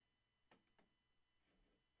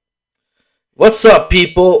What's up,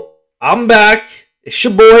 people? I'm back. It's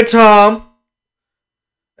your boy Tom,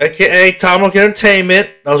 aka Tom Rock Entertainment.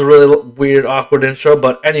 That was a really weird, awkward intro,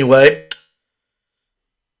 but anyway,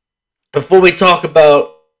 before we talk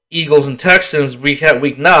about Eagles and Texans week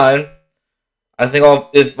 9, I think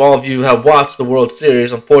if all of you have watched the World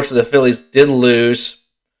Series, unfortunately the Phillies did lose.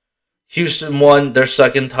 Houston won their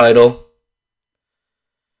second title.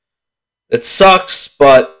 It sucks,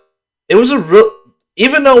 but it was a real.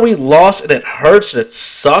 Even though we lost and it hurts and it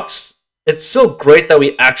sucks, it's still great that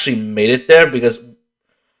we actually made it there because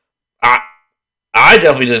I I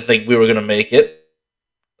definitely didn't think we were gonna make it.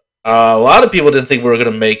 A lot of people didn't think we were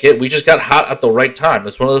gonna make it. We just got hot at the right time.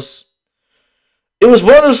 It's one of those. It was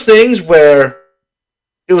one of those things where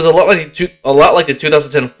it was a lot like the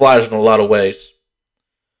 2010 Flyers in a lot of ways.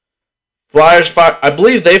 I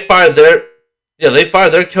believe they fired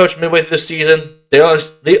their coach midway through the season. They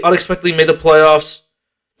unexpectedly made the playoffs.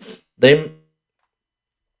 They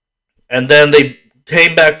and then they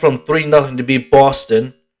came back from 3-0 to beat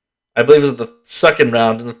Boston. I believe it was the second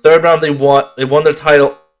round. In the third round, they won the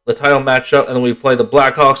title matchup, and then we played the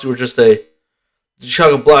Blackhawks, who were just a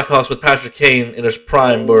Chicago Blackhawks with Patrick Kane in his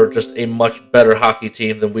prime, were just a much better hockey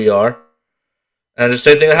team than we are. And the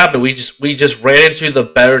same thing that happened. We just ran into the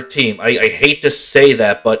better team. I hate to say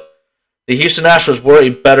that, but the Houston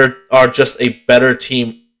Astros are just a better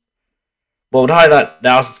team. Well, not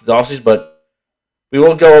now since the offseason, but we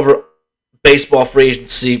will go over baseball free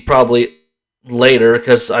agency probably later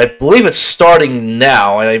because I believe it's starting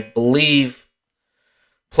now, and I believe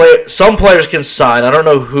some players can sign. I don't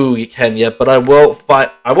know who you can yet, but I will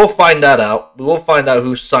find that out. We will find out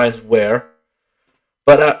who signs where.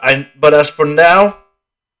 But as for now,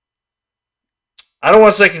 I don't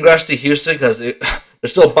want to say congrats to Houston because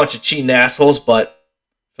there's still a bunch of cheating assholes. But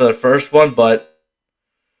for the first one, but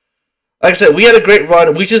like I said, we had a great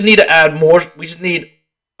run. We just need to add more. We just need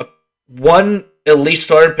one elite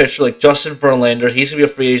starting pitcher like Justin Verlander. He's gonna be a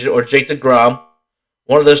free agent, or Jake DeGrom.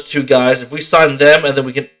 One of those two guys. If we sign them, and then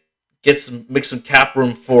we can make some cap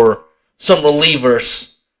room for some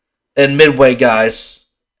relievers and midway guys,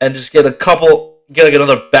 and just get like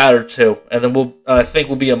another bat or two, and then I think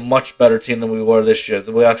we'll be a much better team than we were this year.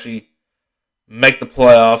 That we'll actually make the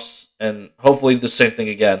playoffs and hopefully do the same thing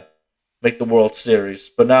again, make the World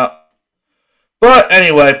Series. But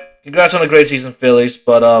anyway, congrats on a great season, Phillies.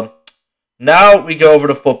 But now we go over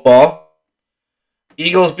to football.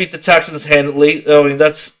 Eagles beat the Texans handily. I mean,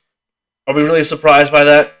 are we really surprised by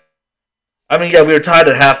that? I mean, yeah, we were tied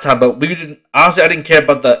at halftime, but we didn't. Honestly, I didn't care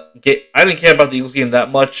about the game. I didn't care about the Eagles game that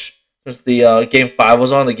much because the game 5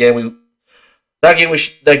 was on. That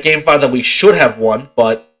game 5 that we should have won.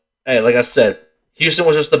 But hey, like I said, Houston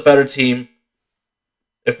was just the better team.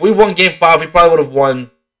 If we won game 5, we probably would have won.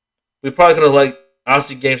 We probably could have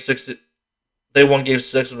honestly game 6. They won game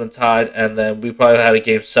 6 and then tied, and then we probably had a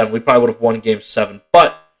game 7. We probably would have won game 7,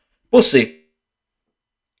 but we'll see.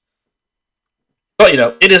 But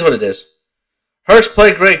it is what it is. Hurts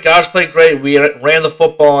played great. Gosh played great. We ran the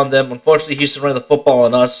football on them. Unfortunately, Houston ran the football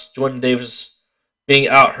on us. Jordan Davis being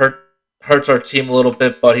out hurts our team a little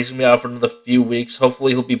bit, but he's going to be out for another few weeks.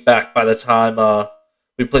 Hopefully, he'll be back by the time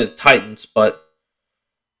we play the Titans, but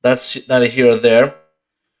that's neither here nor there.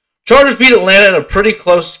 Chargers beat Atlanta in a pretty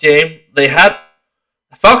close game. They had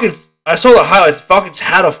Falcons. I saw the highlights. Falcons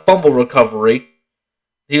had a fumble recovery.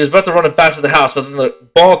 He was about to run it back to the house, but then the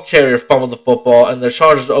ball carrier fumbled the football, and the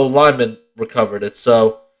Chargers O-lineman recovered it.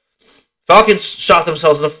 So Falcons shot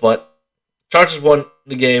themselves in the foot. Chargers won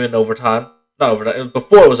the game in overtime. Not overtime.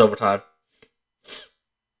 Before it was overtime.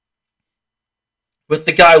 With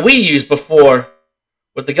the guy we used before.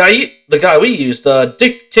 With the guy we used,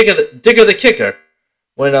 Dick the kicker,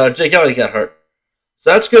 when Jake Elliott got hurt. So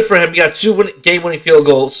that's good for him. He got 2 game-winning field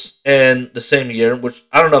goals in the same year, which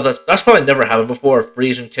I don't know if that's probably never happened before. A free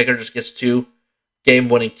agent kicker just gets 2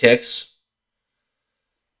 game-winning kicks.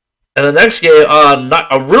 And the next game, I'm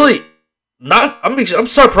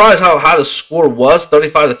surprised how high the score was,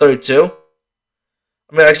 35-32.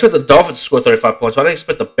 I mean, I expect the Dolphins to score 35 points, but I didn't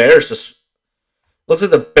expect the Bears to. Looks like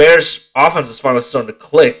the Bears' offense is finally starting to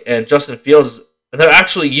click, and they're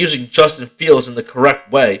actually using Justin Fields in the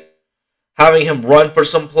correct way. Having him run for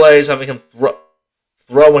some plays, having him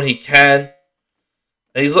throw when he can.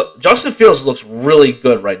 And Justin Fields looks really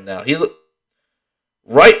good right now.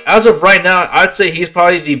 As of right now, I'd say he's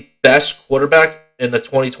probably the best quarterback in the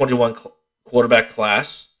 2021 quarterback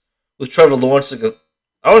class. With Trevor Lawrence, I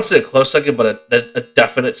wouldn't say a close second, but a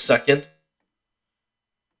definite second.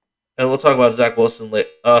 And we'll talk about Zach Wilson later.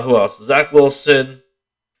 Who else? Zach Wilson.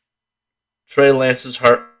 Trey Lance is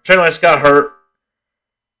hurt. Trey Lance got hurt.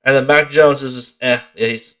 And then Mac Jones is just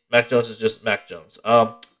Mac Jones is just Mac Jones.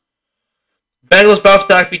 Bengals bounce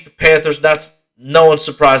back, beat the Panthers. That's no one's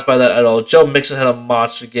surprised by that at all. Joe Mixon had a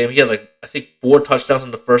monster game. He had I think 4 touchdowns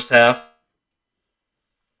in the first half.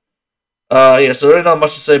 So there's not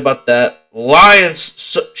much to say about that.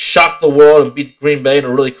 Lions shocked the world and beat Green Bay in a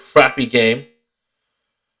really crappy game.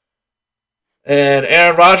 And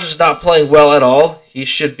Aaron Rodgers is not playing well at all. He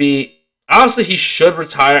should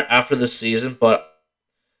retire after the season, but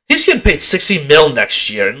he's getting paid $60 million next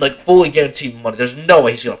year and fully guaranteed money. There's no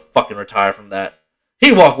way he's gonna fucking retire from that.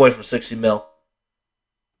 He'd walk away from $60 million.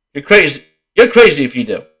 You're crazy. You're crazy if you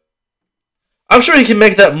do. I'm sure he can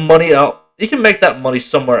make that money out. He can make that money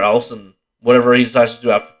somewhere else and whatever he decides to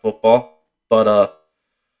do after football. But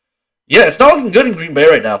it's not looking good in Green Bay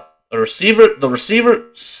right now. The receiver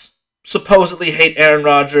supposedly hate Aaron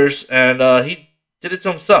Rodgers, and he did it to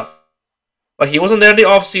himself. He wasn't there in the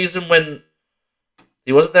offseason when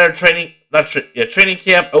he wasn't there in training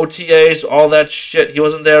camp, OTAs, all that shit. He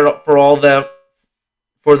wasn't there for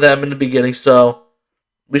them in the beginning. So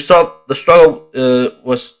we saw the struggle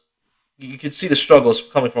you could see the struggles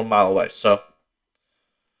coming from a mile away. So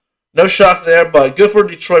no shock there, but good for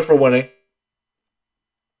Detroit for winning.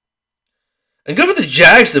 And good for the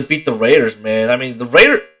Jags to beat the Raiders, man. I mean,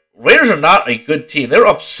 the Raiders are not a good team. They were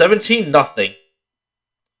up 17-0.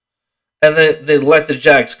 And then they let the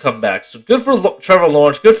Jags come back. So good for Trevor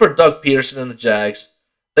Lawrence. Good for Doug Peterson and the Jags.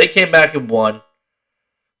 They came back and won.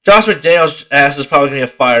 Josh McDaniels' ass is probably going to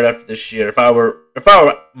get fired after this year. If I were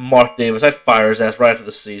Mark Davis, I'd fire his ass right after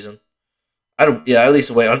the season. At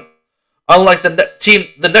least wait. Unlike the next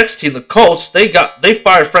team, the Colts, they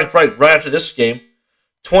fired Frank Reich right after this game,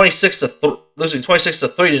 losing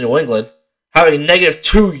 26-3 to New England, having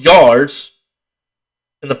 -2 yards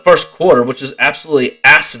in the first quarter, which is absolutely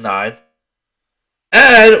asinine.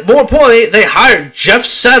 And more importantly, they hired Jeff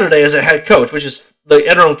Saturday as a head coach, which is the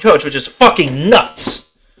interim coach, which is fucking nuts.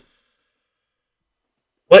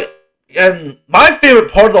 And my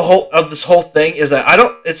favorite part of this whole thing is that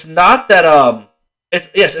it's not that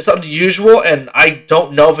it's unusual, and I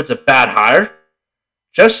don't know if it's a bad hire.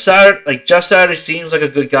 Jeff Saturday seems like a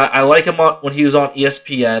good guy. I like him when he was on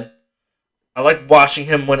ESPN. I liked watching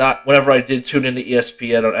him whenever I did tune into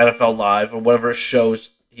ESPN or NFL Live or whatever shows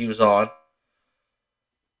he was on.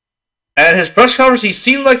 And his press conference, he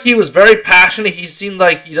seemed like he was very passionate. He seemed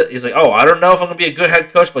like he's like, I don't know if I'm going to be a good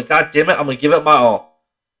head coach, but god damn it, I'm going to give it my all.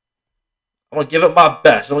 I'm going to give it my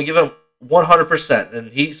best. I'm going to give him 100%.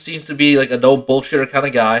 And he seems to be a no bullshitter kind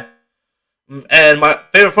of guy. And my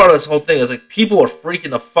favorite part of this whole thing is people are freaking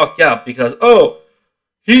the fuck out because,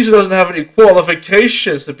 he doesn't have any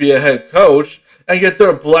qualifications to be a head coach, and yet there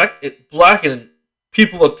are black and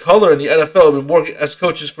people of color in the NFL have been working as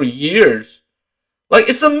coaches for years.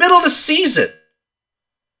 It's the middle of the season.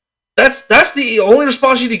 That's the only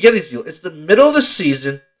response you need to get these people. It's the middle of the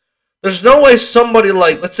season. There's no way somebody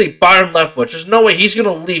let's say Byron Leftwich, there's no way he's going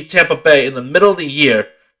to leave Tampa Bay in the middle of the year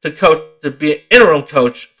to be an interim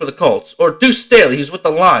coach for the Colts. Or Deuce Staley, he's with the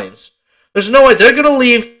Lions. There's no way they're going to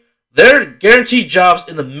leave their guaranteed jobs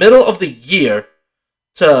in the middle of the year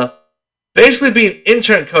to basically be an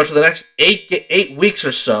intern coach for the next 8 weeks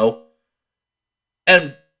or so,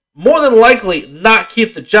 and more than likely not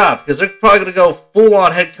keep the job because they're probably going to go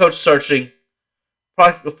full-on head coach searching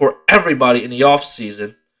probably for everybody in the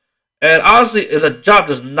offseason. And honestly, the job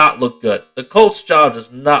does not look good. The Colts' job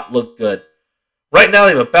does not look good. Right now,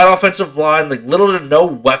 they have a bad offensive line, little to no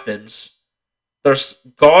weapons. There's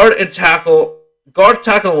guard, tackle, and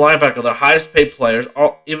linebacker, their highest paid players,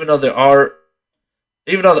 even though they are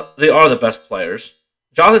the best players.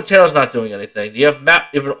 Jonathan Taylor's not doing anything. You have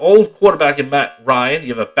an old quarterback in Matt Ryan.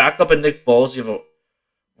 You have a backup in Nick Foles. You have a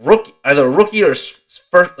rookie, either a rookie or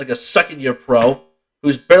a second-year pro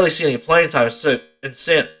who's barely seen any playing time in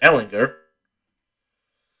Sam Ehlinger.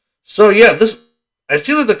 So yeah, it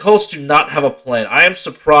seems like the Colts do not have a plan. I am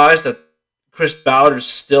surprised that Chris Ballard is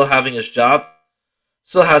still having his job.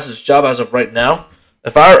 Still has his job as of right now.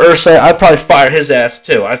 If I were Irsay, I'd probably fire his ass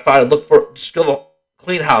too. I'd just go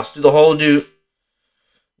clean house, do the whole new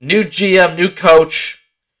GM, new coach,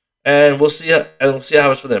 and we'll see how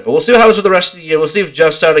happens for them. But we'll see what happens for the rest of the year. We'll see if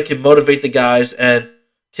Jeff Saturday can motivate the guys and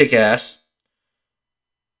kick ass.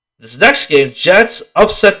 This next game, Jets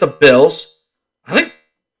upset the Bills. I think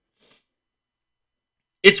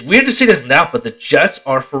it's weird to see this now, but the Jets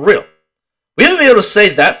are for real. We haven't been able to say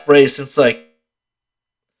that phrase since the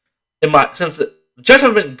Jets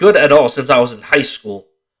haven't been good at all since I was in high school.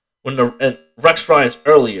 And Rex Ryan's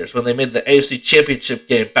early years, when they made the AFC Championship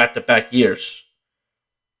game back-to-back years.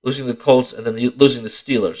 Losing the Colts and then losing the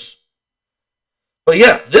Steelers. But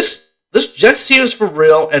yeah, this This Jets team is for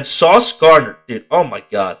real, and Sauce Gardner, dude, oh my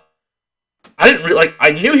god. I didn't really, like, I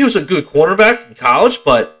knew he was a good cornerback in college,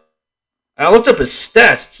 but I looked up his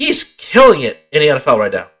stats. He's killing it in the NFL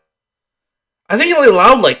right now. I think he only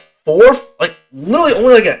allowed, like, literally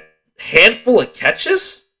only, like, a handful of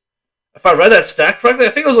catches. If I read that stat correctly, I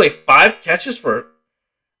think it was, like, 5 catches for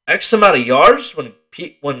X amount of yards when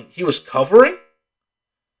he was covering.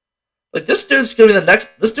 Like, this dude's gonna be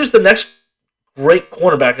the next great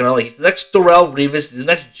cornerback in LA. He's the next Darrelle Revis. He's the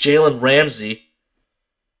next Jalen Ramsey.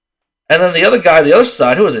 And then the other guy, the other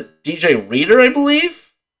side, who is it? DJ Reader, I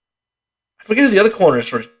believe? I forget who the other corner is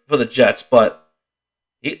for the Jets, but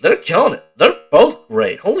they're killing it. They're both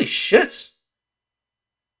great. Holy shit.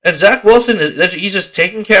 And Zach Wilson, he's just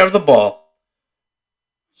taking care of the ball.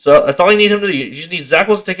 So that's all you need him to do. You just need Zach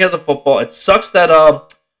Wilson to take care of the football. It sucks that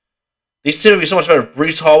these teams would be so much better.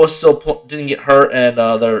 Breece Hall didn't get hurt, and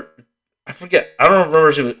I forget. I don't remember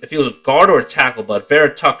if he was a guard or a tackle, but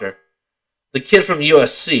Vera Tucker, the kid from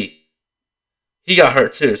USC, he got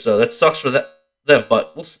hurt too. So that sucks for them.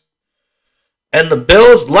 But and the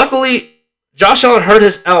Bills, luckily, Josh Allen hurt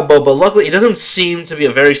his elbow, but luckily it doesn't seem to be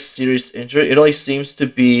a very serious injury. It only seems to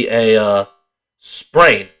be a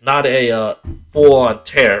sprain, not a full-on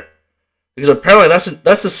tear. Because apparently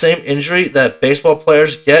that's the same injury that baseball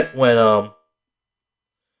players get when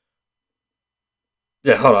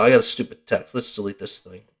Yeah, hold on, I got a stupid text. Let's delete this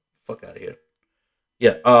thing. Fuck out of here.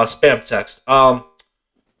 Yeah, spam text.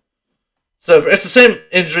 So it's the same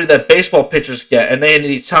injury that baseball pitchers get, and they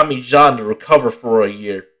need Tommy John to recover for a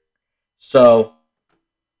year. So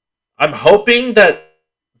I'm hoping that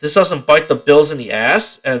this doesn't bite the Bills in the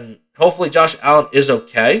ass, and hopefully Josh Allen is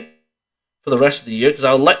okay for the rest of the year, because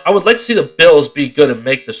I would like to see the Bills be good and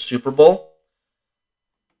make the Super Bowl.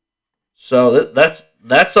 So that's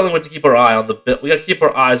something we have to keep our eye on. We got to keep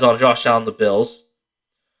our eyes on Josh Allen, the Bills.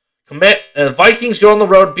 Vikings go on the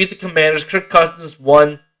road, beat the Commanders. Kirk Cousins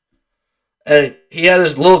won, and he had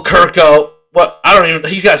his little Kirko.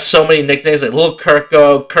 He's got so many nicknames like Little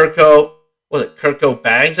Kirko. Was it Kirko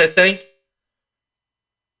Bangs? I think.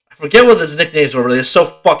 I forget what his nicknames were, but they're so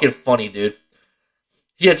fucking funny, dude.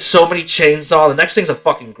 He had so many chains on. The next thing's a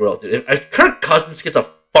fucking grill, dude. If Kirk Cousins gets a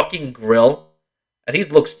fucking grill, and he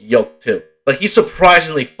looks yoked too. Like, he's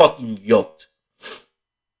surprisingly fucking yoked.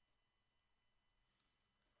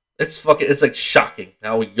 It's like shocking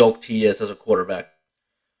how yoked he is as a quarterback.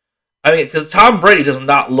 I mean, because Tom Brady does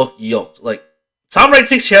not look yoked. Like, Tom Brady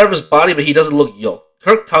takes care of his body, but he doesn't look yoked.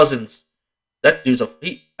 Kirk Cousins, that dude's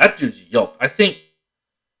yoked. I think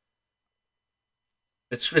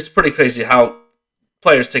it's pretty crazy how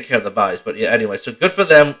players take care of their bodies. But yeah, anyway, so good for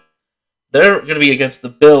them. They're going to be against the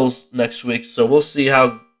Bills next week, so we'll see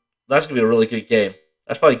how. That's going to be a really good game.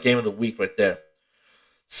 That's probably game of the week right there.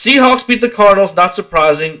 Seahawks beat the Cardinals, not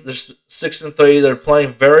surprising. They're 6-3. They're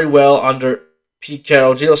playing very well under Pete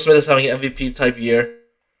Carroll. Geno Smith is having an MVP type year,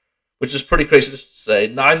 which is pretty crazy to say.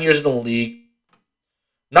 9 years in the league.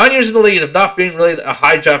 9 years in the league of not being really a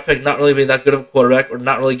high draft pick, not really being that good of a quarterback, or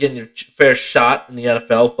not really getting your fair shot in the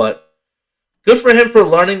NFL, but good for him for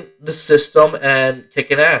learning the system and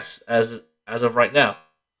kicking ass as of right now.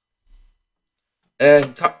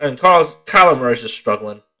 And Kyler Murray's just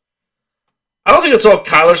struggling. I don't think it's all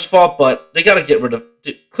Kyler's fault, but they got to get rid of...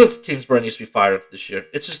 Cliff Kingsbury needs to be fired this year.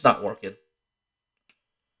 It's just not working.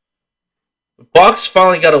 The Bucs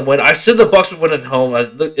finally got a win. I said the Bucs would win at home.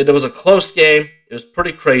 It was a close game. It was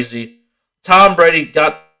pretty crazy. Tom Brady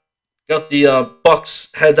got the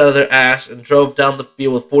Bucs heads out of their ass and drove down the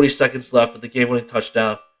field with 40 seconds left with the game-winning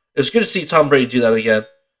touchdown. It was good to see Tom Brady do that again.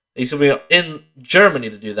 He's going to be in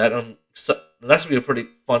Germany to do that. That's going to be a pretty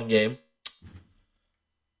fun game.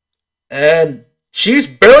 And Chiefs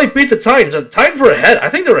barely beat the Titans. The Titans were ahead. I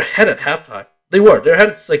think they were ahead at halftime. They were. They were ahead.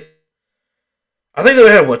 I think they were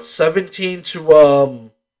ahead. 17 to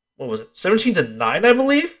what was it? 17-9, I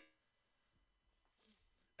believe.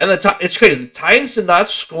 And it's crazy. The Titans did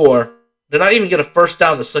not score. Did not even get a first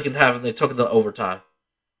down in the second half, and they took it to overtime.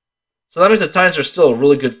 So that means the Titans are still a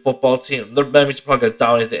really good football team. That means they're probably going to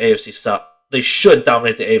dominate the AFC South. They should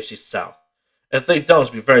dominate the AFC South. If they don't, it's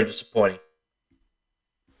going to be very disappointing.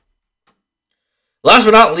 Last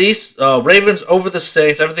but not least, Ravens over the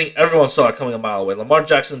Saints. Everyone saw it coming a mile away. Lamar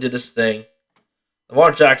Jackson did his thing.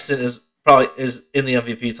 Lamar Jackson is in the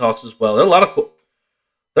MVP talks as well. There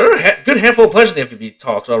are a good handful of players in the MVP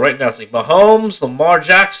talks right now. It's like Mahomes, Lamar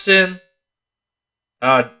Jackson,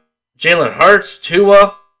 Jalen Hurts,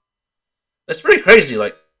 Tua. It's pretty crazy.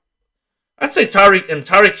 Like, I'd say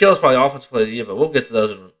Tyreek Hill is probably offensive player of the year, but we'll get to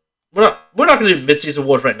those. We're not going to do mid-season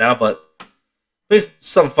awards right now, but maybe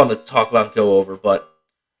something fun to talk about and go over. But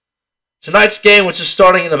Tonight's game, which is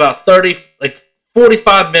starting in about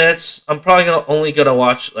 45 minutes. I'm probably only gonna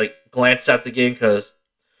watch, glance at the game because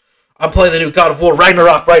I'm playing the new God of War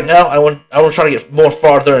Ragnarok right now. I want to try to get more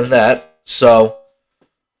farther than that. So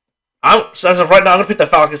as of right now, I'm gonna pick the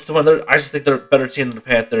Falcons to win. I just think they're a better team than the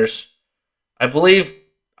Panthers. I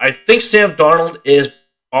think Sam Darnold is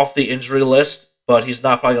off the injury list, but he's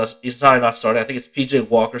probably not starting. I think it's PJ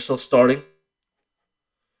Walker still starting.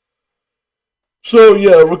 So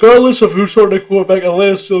yeah, regardless of who's starting at quarterback,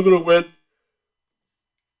 Atlanta's still gonna win.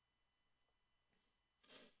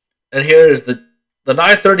 And here is the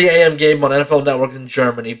 9:30 a.m. game on NFL Network in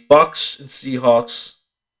Germany. Bucks and Seahawks.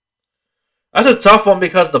 That's a tough one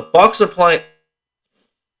because the Bucks are playing.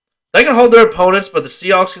 They can hold their opponents, but the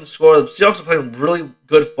Seahawks can score. The Seahawks are playing really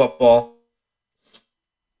good football.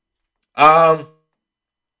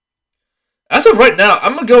 As of right now,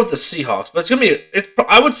 I'm gonna go with the Seahawks, but it's gonna be.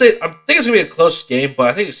 I think it's gonna be a close game, but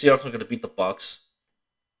I think the Seahawks are gonna beat the Bucks.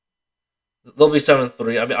 They'll be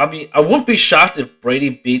 7-3. I wouldn't be shocked if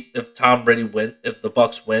Tom Brady if the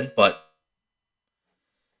Bucks win, but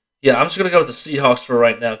yeah, I'm just gonna go with the Seahawks for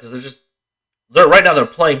right now because they're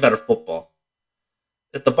playing better football.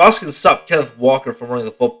 If the Bucks can stop Kenneth Walker from running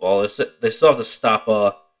the football, they still have to stop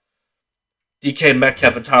DK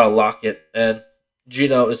Metcalf and Tyler Lockett, and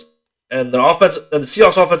Geno is. And the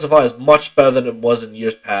Seahawks offensive line is much better than it was in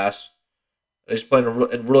years past. And he's playing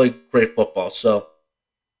in really great football. So,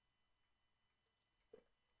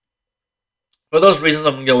 for those reasons,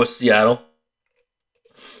 I'm going to go with Seattle.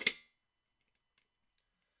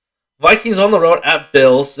 Vikings on the road at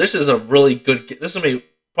Bills. This is a really good game. This is going to be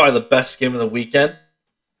probably the best game of the weekend.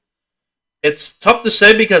 It's tough to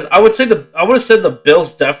say because I would have said the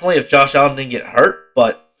Bills definitely if Josh Allen didn't get hurt,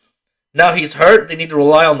 but now he's hurt. They need to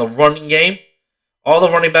rely on the running game. All the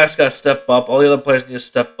running backs got to step up. All the other players need to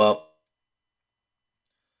step up.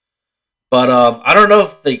 But I don't know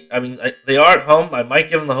if they are at home. I might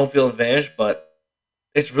give them the home field advantage, but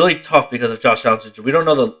it's really tough because of Josh Allen's injury. We don't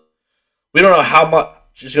know how much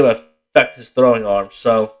it's going to affect his throwing arm.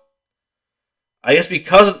 So I guess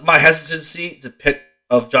because of my hesitancy to pick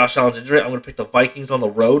of Josh Allen's injury, I'm going to pick the Vikings on the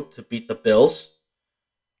road to beat the Bills.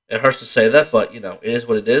 It hurts to say that, but it is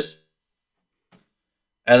what it is.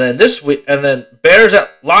 And then this week,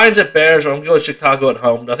 Lions at Bears. I'm going with Chicago at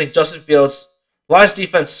home. I think Justin Fields, Lions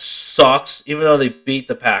defense sucks, even though they beat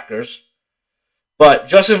the Packers. But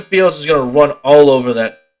Justin Fields is going to run all over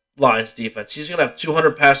that Lions defense. He's going to have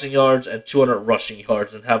 200 passing yards and 200 rushing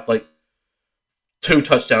yards and have 2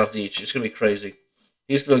 touchdowns each. It's going to be crazy.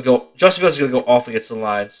 Justin Fields is going to go off against the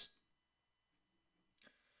Lions.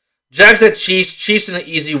 Jags at Chiefs. Chiefs in an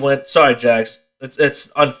easy win. Sorry, Jags.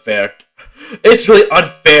 It's unfair. It's really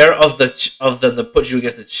unfair of them to put you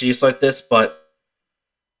against the Chiefs like this, but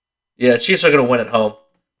yeah, Chiefs are going to win at home.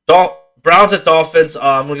 Browns at Dolphins.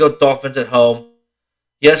 I'm going to go Dolphins at home.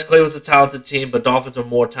 Yes, Cleveland's a talented team, but Dolphins are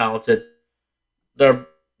more talented.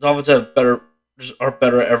 Dolphins are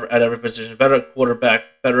better at every position. Better at quarterback.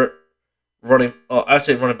 Better at running. Oh, I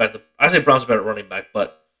say running back. I say Browns are better at running back,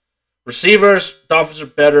 but receivers, Dolphins are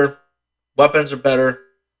better. Weapons are better.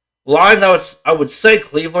 Line, I would say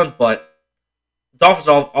Cleveland, but Dolphins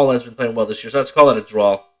all has been playing well this year, so let's call it a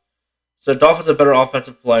draw. So Dolphins have better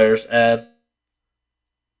offensive players, and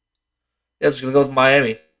yeah, I'm just gonna go with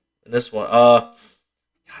Miami in this one.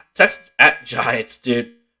 Texans at Giants,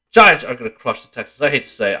 dude. Giants are gonna crush the Texans. I hate to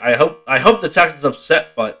say it. I hope the Texans upset,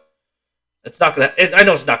 but it's not gonna. I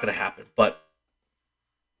know it's not gonna happen, but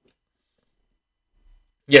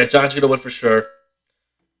yeah, Giants are gonna win for sure.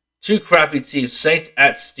 2 crappy teams. Saints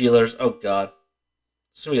at Steelers. Oh god,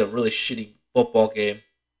 it's gonna be a really shitty football game.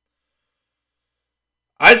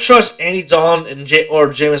 I trust Andy Dalton or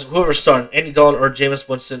Jameis, whoever's starting, Andy Dalton or Jameis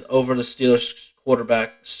Winston over the Steelers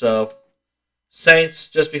quarterback. So Saints,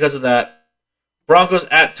 just because of that. Broncos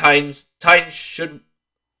at Titans. They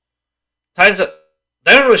haven't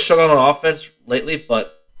really struggled on offense lately,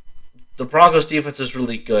 but the Broncos defense is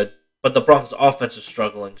really good. But the Broncos offense is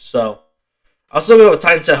struggling. So I'll still go with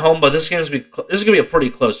Titans at home, but this is gonna be a pretty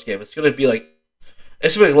close game. It's gonna be like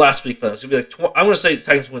last week for them. It's gonna be I'm gonna say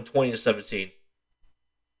Titans win 20-17.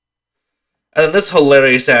 And then this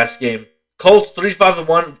hilarious ass game. Colts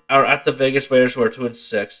 3-5-1 are at the Vegas Raiders, who are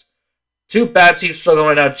 2-6. 2 bad teams struggling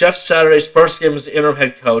right now. Jeff Saturday's first game as the interim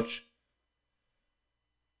head coach.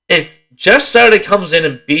 If Jeff Saturday comes in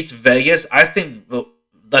and beats Vegas, I think the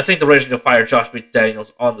Raiders are gonna fire Josh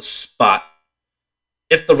McDaniels on the spot.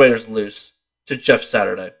 If the Raiders lose to Jeff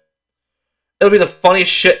Saturday, it'll be the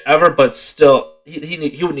funniest shit ever. But still,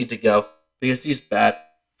 he would need to go because he's bad.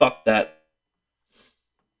 Fuck that.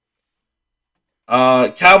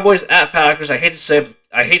 Cowboys at Packers. I hate to say it,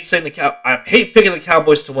 I hate saying I hate picking the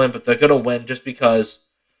Cowboys to win, but they're gonna win just because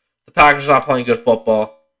the Packers are not playing good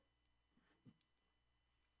football.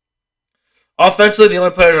 Offensively, the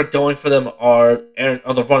only players that are going for them are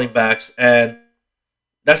the running backs, and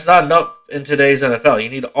that's not enough in today's NFL.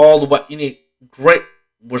 You need great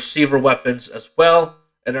receiver weapons as well,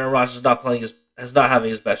 and Aaron Rodgers is not having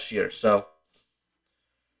his best year. So,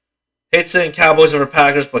 hate saying Cowboys over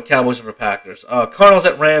Packers, but Cowboys over Packers. Cardinals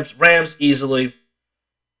at Rams. Rams easily.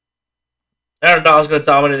 Aaron Donald's going to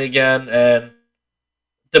dominate again, and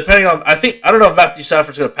depending on, I don't know if Matthew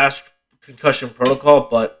Stafford's going to pass concussion protocol,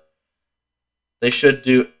 but they should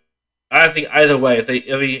do. I think either way,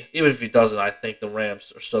 even if he doesn't, I think the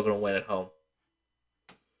Rams are still going to win at home.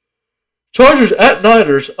 Chargers at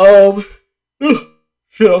Niners.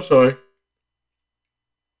 Shit, I'm sorry.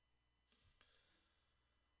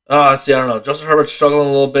 Let's see, I don't know. Justin Herbert's struggling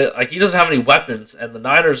a little bit. Like, he doesn't have any weapons, and the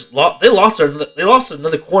Niners they lost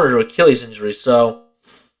another corner to Achilles injury. So,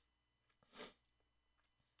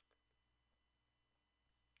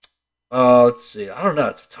 let's see. I don't know.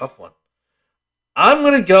 It's a tough one. I'm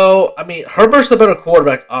gonna go. I mean, Herbert's the better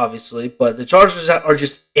quarterback, obviously, but the Chargers are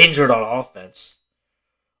just injured on offense.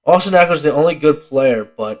 Austin Eckler's the only good player,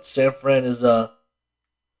 but San Fran is I'm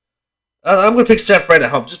gonna pick San Fran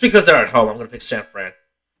at home just because they're at home. I'm gonna pick San Fran.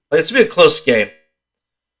 Like, it's gonna be a close game.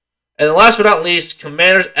 And then last but not least,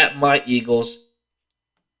 Commanders at my Eagles.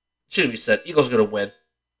 Shouldn't be said. Eagles are gonna win.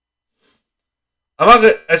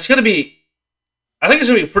 It's gonna be. I think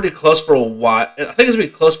it's going to be pretty close for a while. I think it's going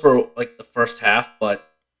to be close for, like, the first half, but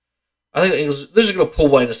I think they're just going to pull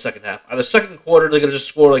away in the second half. Either second quarter, they're going to just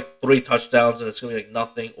score, like, 3 touchdowns, and it's going to be, like,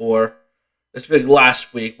 nothing, or it's been like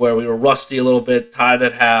last week where we were rusty a little bit, tied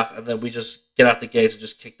at half, and then we just get out the gates and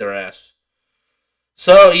just kick their ass.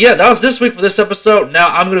 So, yeah, that was this week for this episode. Now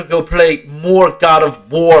I'm going to go play more God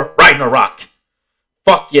of War Ragnarok.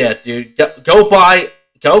 Fuck yeah, dude.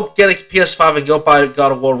 Go get a PS5 and go buy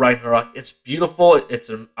God of War Ragnarok. It's beautiful.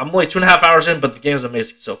 I'm only 2.5 hours in, but the game is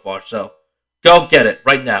amazing so far. So, go get it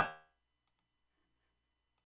right now.